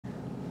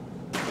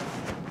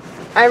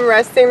I'm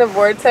resting the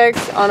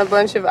vortex on a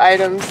bunch of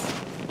items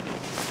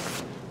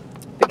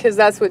because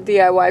that's what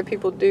DIY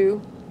people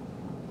do.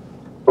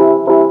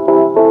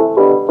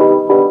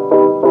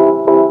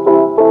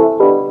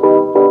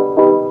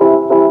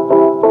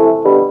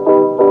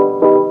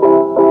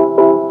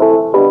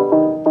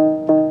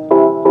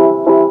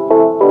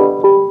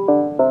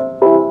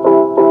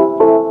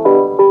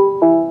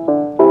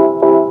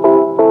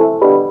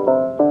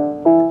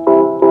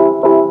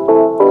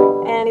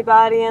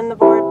 Anybody in the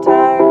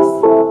vortex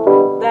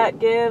that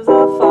gives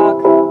a fuck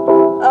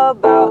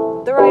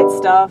about the right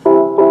stuff, I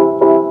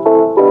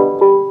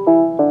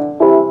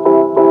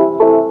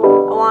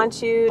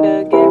want you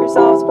to give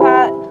yourselves a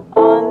pat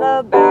on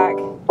the back.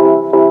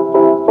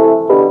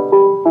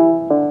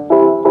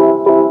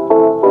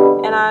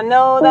 And I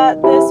know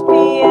that this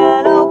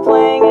piano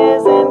playing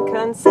is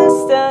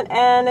inconsistent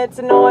and it's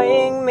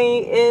annoying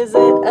me. Is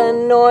it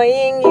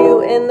annoying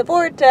you in the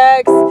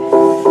vortex?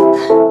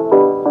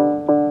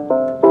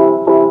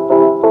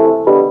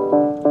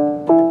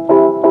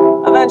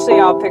 Eventually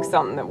I'll pick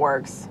something that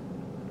works,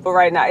 but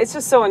right now it's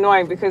just so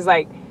annoying because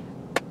like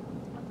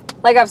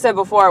I've said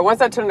before,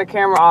 once I turn the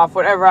camera off,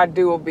 whatever I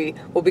do will be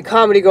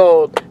comedy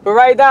gold. But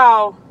right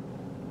now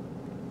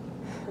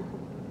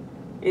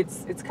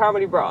it's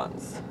comedy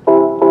bronze.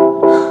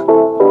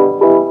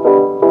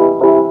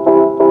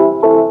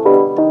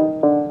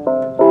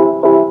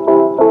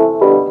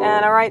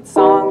 And I write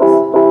songs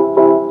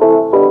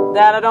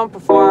that I don't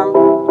perform.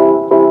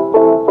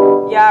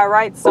 Yeah, I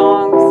write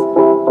songs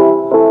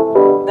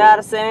that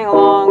I sing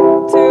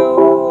along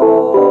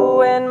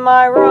to in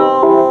my room,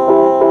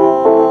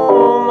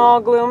 all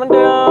gloom and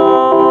doom.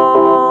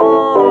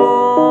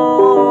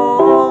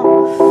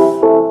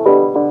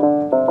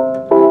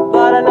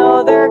 But I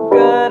know they're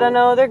good, I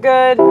know they're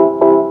good.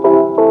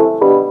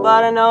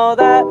 But I know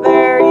that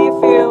very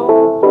few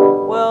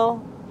will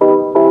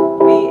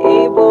be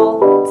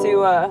able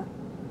to,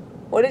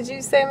 what did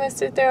you say,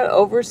 Mr. Theron?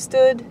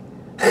 Overstood?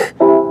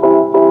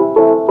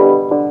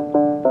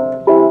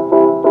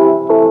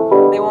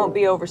 They won't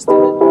be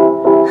overstood.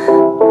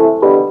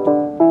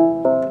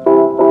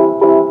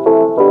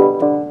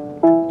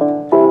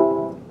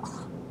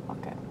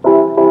 Okay.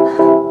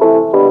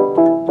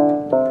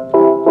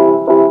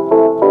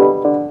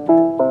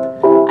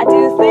 I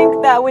do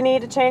think that we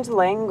need to change the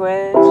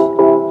language.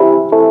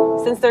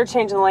 Since they're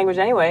changing the language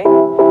anyway,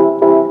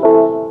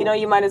 you know,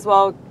 you might as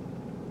well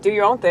do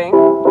your own thing,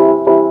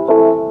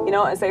 you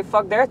know, and say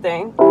fuck their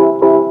thing,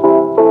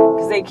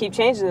 because they keep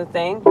changing the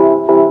thing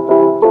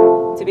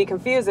to be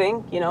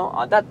confusing, you know.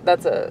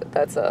 That's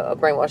a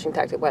brainwashing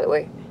tactic, by the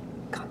way.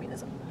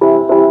 Communism.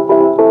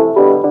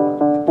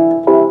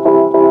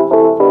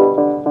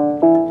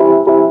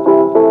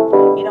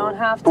 You don't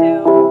have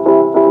to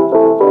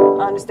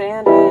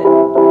understand it.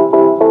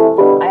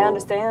 I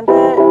understand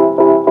it.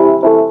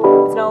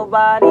 It's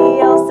nobody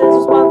else's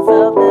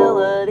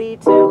responsibility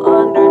to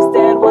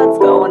understand what's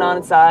going on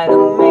inside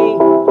of me.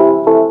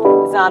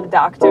 It's not a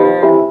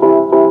doctor.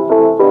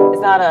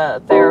 It's not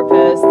a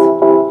therapist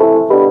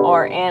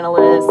or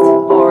analyst,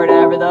 or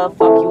whatever the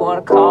fuck you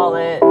want to call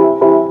it.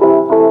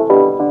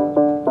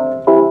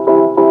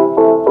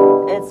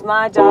 It's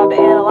my job to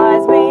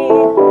analyze me,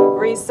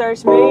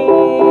 research me,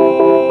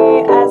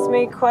 ask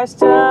me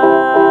questions,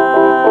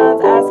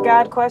 ask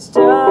God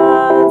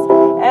questions,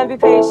 and be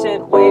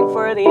patient, wait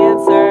for the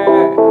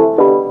answer.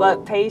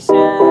 But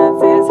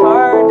patience is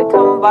hard to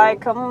come by,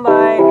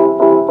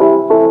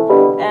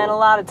 and a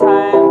lot of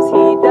times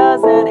he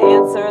doesn't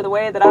answer the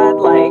way that I'd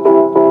like.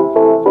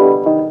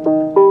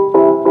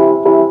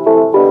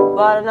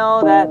 But I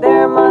know that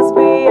there must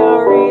be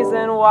a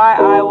reason why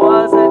I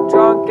was a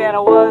drunk and I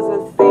was a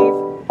thief.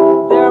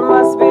 There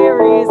must be a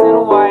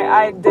reason why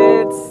I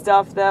did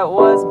stuff that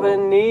was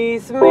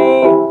beneath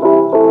me.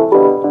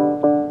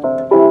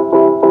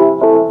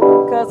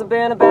 'Cause I've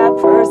been a bad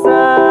person.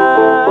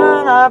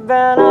 I've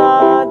been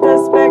a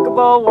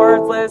despicable,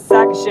 worthless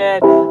sack of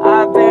shit.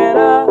 I've been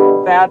a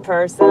bad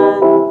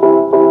person.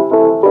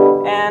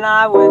 And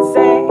I would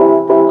say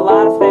a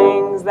lot of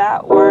things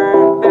that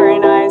weren't very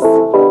nice.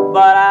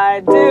 But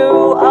I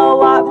do a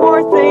lot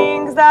more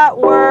things that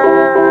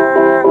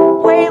were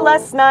way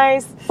less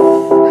nice.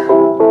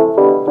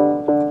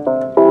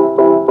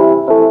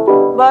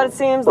 But it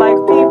seems like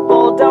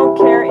people don't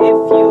care if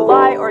you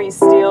lie or you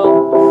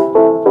steal.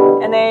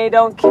 And they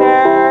don't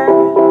care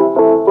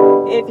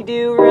if you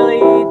do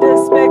really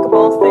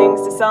despicable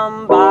things to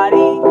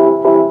somebody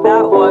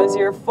that was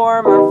your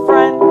former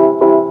friend.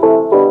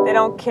 They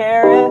don't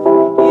care if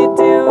you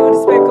do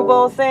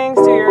despicable things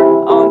to your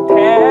own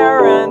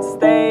parents.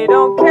 They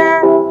don't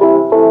care.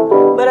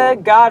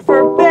 But God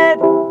forbid,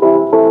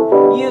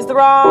 use the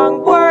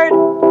wrong word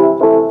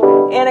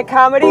in a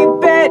comedy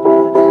bit.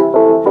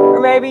 Or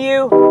maybe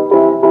you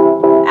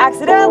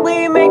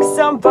accidentally make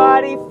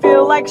somebody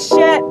feel like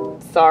shit.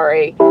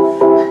 Sorry.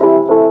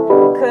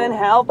 Couldn't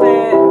help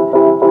it.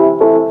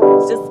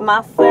 It's just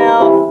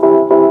myself.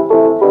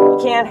 You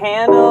can't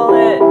handle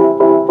it.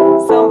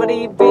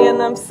 Somebody being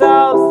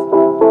themselves.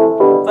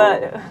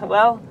 But,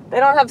 well, they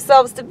don't have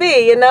selves to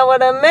be, you know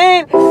what I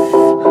mean?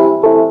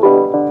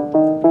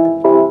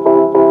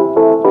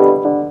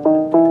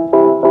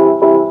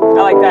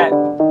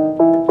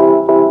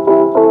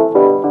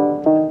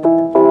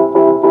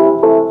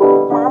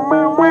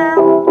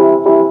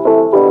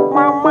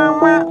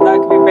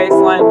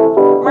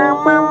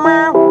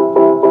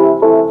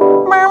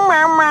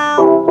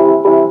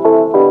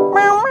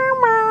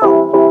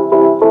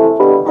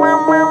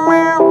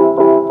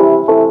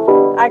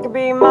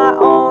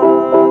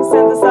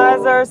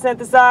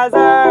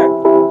 synthesizer.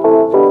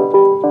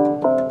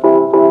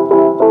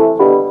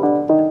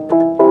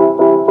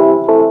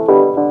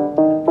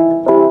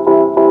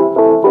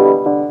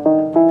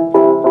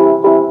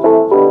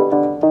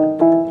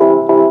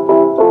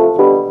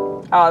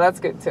 Oh, that's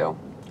good too.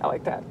 I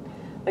like that.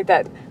 Like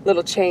that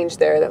little change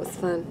there. That was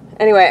fun.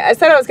 Anyway, I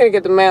said I was gonna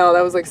get the mail.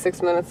 That was like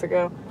 6 minutes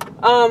ago.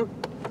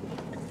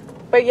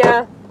 But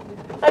yeah,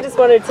 I just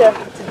wanted to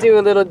do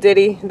a little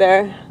ditty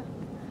there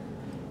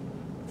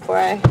before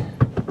I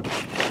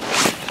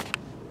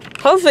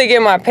hopefully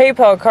get my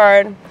PayPal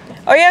card.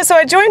 Oh yeah, so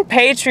I joined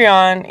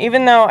Patreon,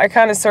 even though I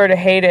kind of sort of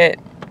hate it.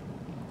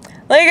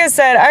 Like I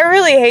said, I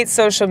really hate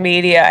social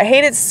media. I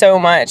hate it so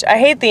much. I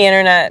hate the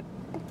internet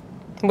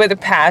with a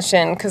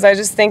passion, because I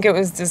just think it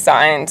was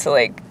designed to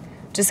like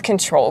just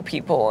control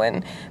people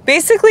and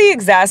basically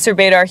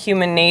exacerbate our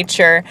human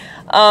nature.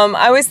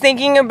 I was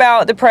thinking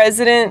about the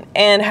president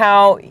and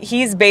how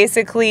he's been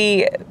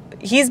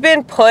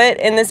put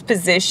in this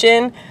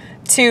position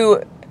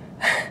to,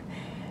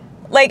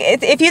 like,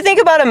 if you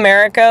think about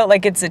America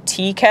like it's a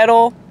tea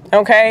kettle,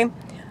 okay?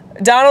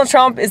 Donald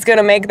Trump is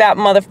gonna make that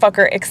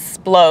motherfucker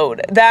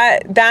explode.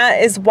 That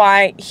is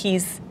why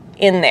he's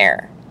in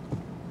there.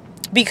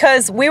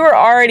 Because we were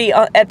already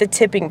at the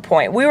tipping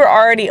point. We were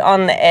already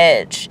on the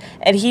edge.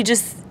 And he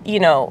just,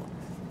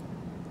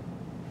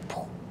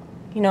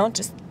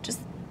 just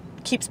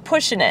keeps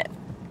pushing it.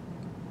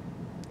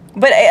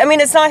 But, I mean,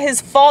 it's not his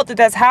fault that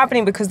that's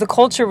happening, because the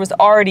culture was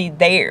already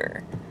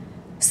there.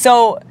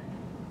 So,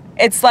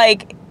 it's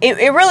like,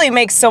 it really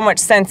makes so much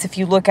sense if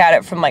you look at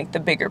it from, like, the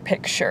bigger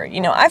picture.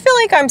 I feel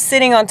like I'm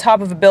sitting on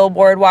top of a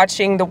billboard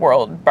watching the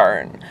world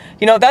burn.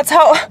 That's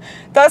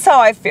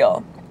how I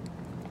feel.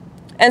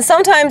 And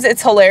sometimes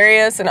it's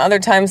hilarious, and other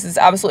times it's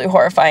absolutely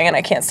horrifying, and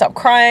I can't stop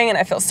crying, and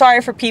I feel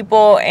sorry for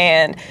people,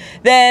 and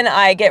then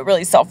I get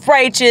really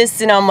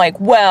self-righteous, and I'm like,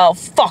 well,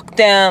 fuck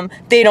them,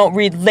 they don't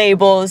read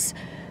labels,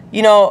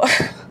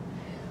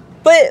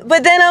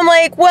 But then I'm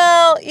like,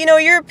 well,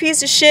 you're a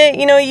piece of shit,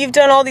 you've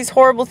done all these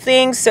horrible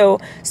things, so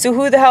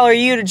who the hell are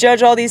you to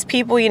judge all these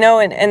people,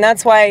 and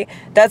that's why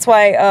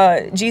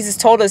Jesus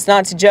told us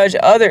not to judge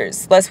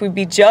others, lest we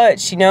be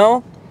judged,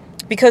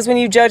 Because when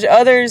you judge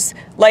others,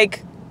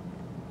 like,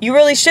 you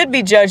really should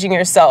be judging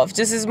yourself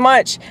just as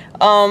much.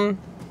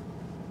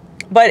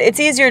 But it's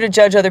easier to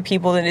judge other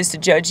people than it is to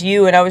judge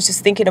you. And I was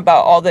just thinking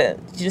about all the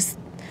just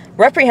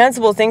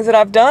reprehensible things that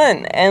I've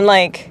done. And,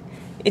 like,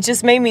 it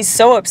just made me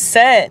so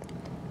upset.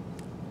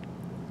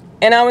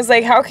 And I was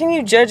like, how can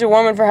you judge a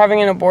woman for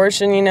having an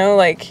abortion,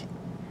 Like,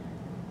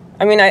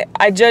 I mean,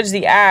 I judge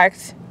the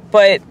act,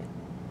 but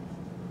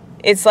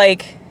it's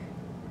like,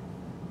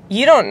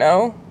 you don't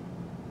know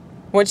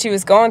what she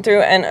was going through,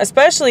 and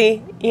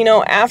especially,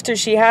 after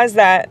she has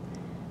that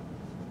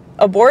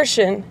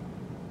abortion,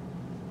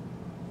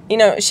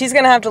 she's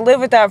gonna have to live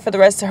with that for the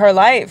rest of her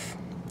life.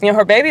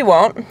 Her baby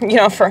won't,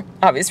 for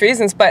obvious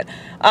reasons, but,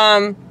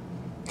 sorry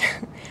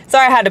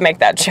I had to make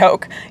that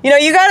joke.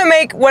 You gotta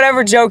make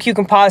whatever joke you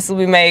can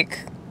possibly make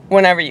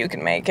whenever you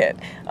can make it.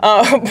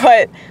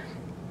 But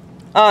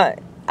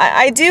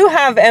I do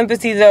have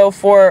empathy, though,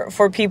 for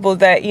people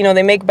that,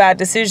 they make bad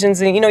decisions,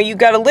 and, you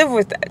gotta live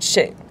with that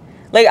shit.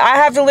 Like, I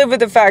have to live with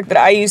the fact that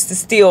I used to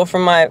steal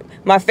from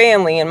my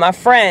family and my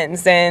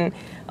friends and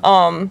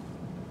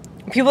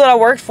people that I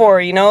worked for,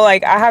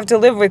 like, I have to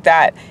live with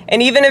that.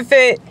 And even if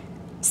it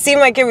seemed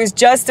like it was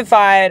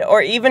justified,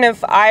 or even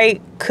if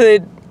I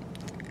could,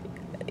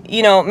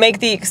 make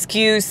the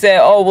excuse that,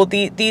 oh, well,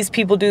 these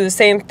people do the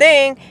same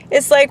thing,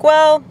 it's like,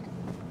 well,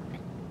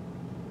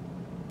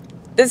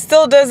 it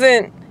still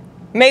doesn't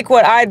make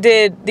what I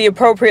did the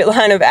appropriate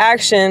line of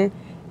action,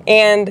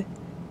 and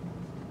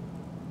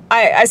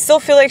I still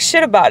feel like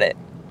shit about it,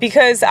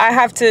 because I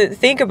have to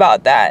think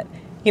about that,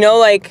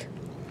 like,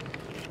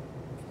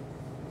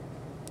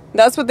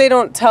 that's what they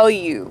don't tell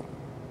you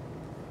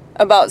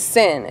about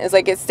sin, is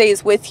like, it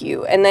stays with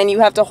you, and then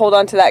you have to hold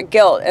on to that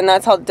guilt, and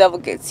that's how the devil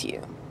gets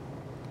you,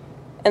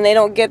 and they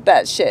don't get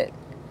that shit.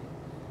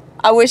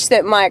 I wish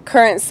that my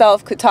current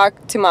self could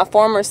talk to my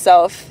former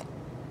self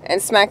and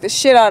smack the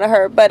shit out of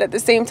her, but at the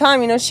same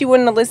time, she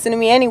wouldn't have listened to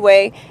me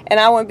anyway, and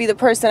I wouldn't be the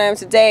person I am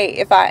today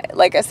if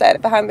like I said,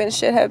 if I hadn't been a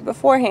shithead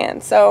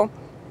beforehand. So,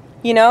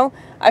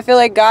 I feel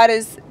like God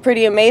is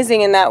pretty amazing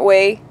in that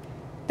way,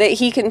 that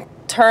he can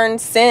turn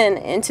sin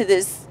into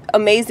this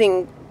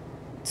amazing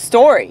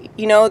story,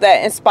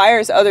 that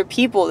inspires other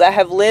people that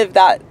have lived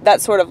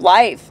that sort of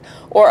life,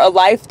 or a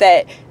life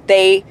that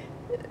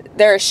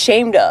they're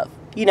ashamed of,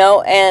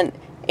 and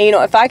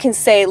if I can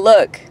say,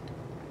 look,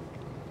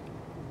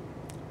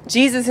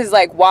 Jesus has,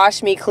 like,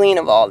 washed me clean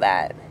of all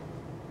that,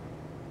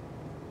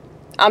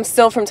 I'm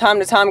still from time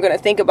to time going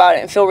to think about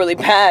it and feel really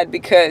bad,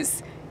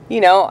 because,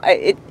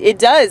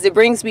 it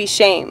brings me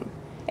shame,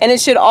 and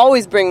it should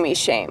always bring me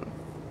shame,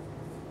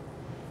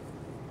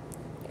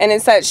 and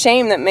it's that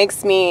shame that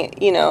makes me,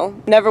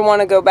 never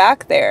want to go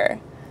back there.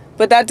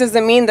 But that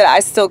doesn't mean that I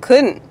still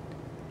couldn't.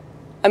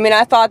 I mean,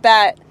 I thought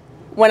that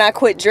when I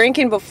quit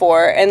drinking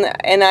before,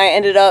 and I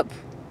ended up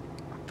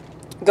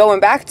going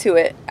back to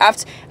it.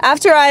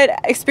 After I had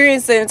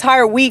experienced an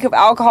entire week of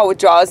alcohol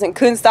withdrawals and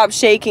couldn't stop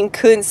shaking,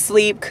 couldn't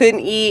sleep, couldn't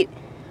eat,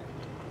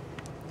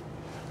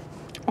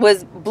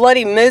 was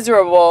bloody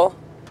miserable.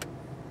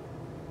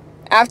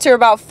 After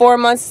about 4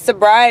 months of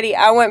sobriety,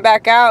 I went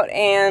back out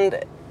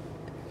and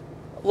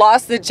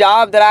lost the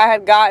job that I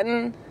had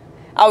gotten.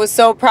 I was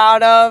so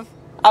proud of.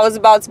 I was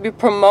about to be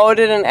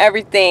promoted and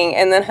everything,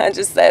 and then I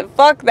just said,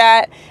 fuck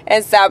that,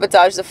 and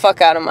sabotaged the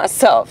fuck out of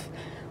myself.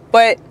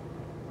 But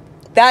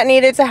that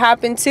needed to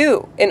happen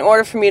too, in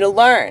order for me to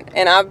learn.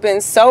 And I've been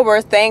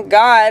sober, thank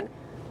God,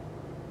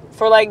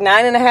 for like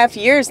 9.5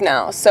 years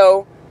now.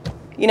 So,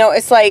 you know,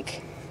 it's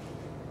like,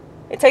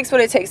 it takes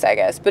what it takes, I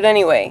guess. But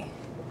anyway,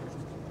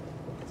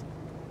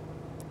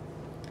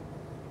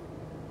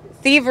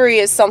 thievery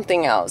is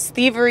something else.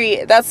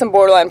 Thievery, that's some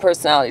borderline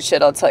personality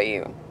shit, I'll tell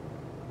you.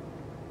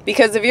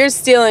 Because if you're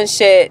stealing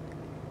shit,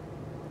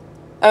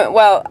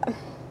 well,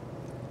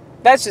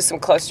 that's just some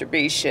cluster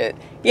B shit.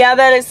 Yeah,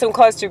 that is some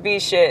cluster B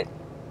shit,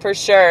 for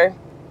sure.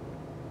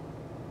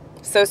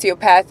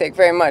 Sociopathic,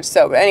 very much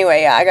so. But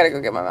anyway, yeah, I gotta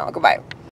go get my mouth. Goodbye.